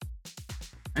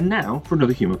And now for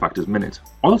another Human Factors Minute.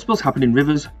 Oil spills happen in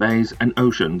rivers, bays and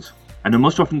oceans, and are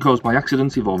most often caused by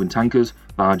accidents involving tankers,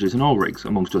 barges and oil rigs,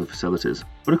 amongst other facilities.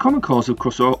 But a common cause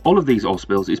across all of these oil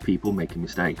spills is people making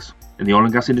mistakes. In the oil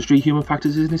and gas industry, human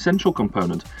factors is an essential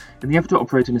component in the effort to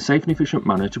operate in a safe and efficient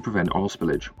manner to prevent oil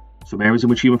spillage. Some areas in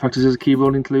which human factors has a key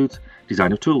role include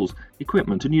design of tools,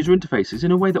 equipment and user interfaces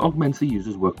in a way that augments the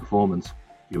user's work performance,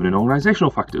 human and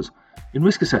organisational factors, in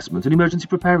risk assessment and emergency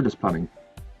preparedness planning,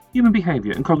 human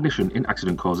behaviour and cognition in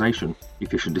accident causation,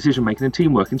 efficient decision making and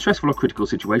teamwork in stressful or critical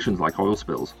situations like oil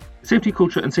spills, safety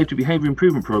culture and safety behaviour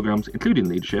improvement programmes including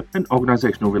leadership and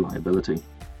organisational reliability.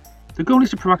 The goal is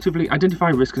to proactively identify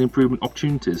risk and improvement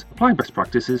opportunities, apply best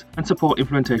practices and support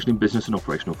implementation in business and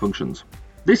operational functions.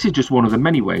 This is just one of the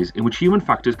many ways in which human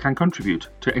factors can contribute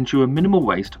to ensure minimal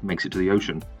waste makes it to the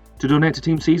ocean. To donate to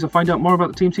Team Seas or find out more about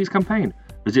the Team Seas campaign,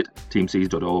 visit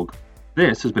teamseas.org.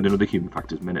 This has been another Human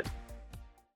Factors Minute.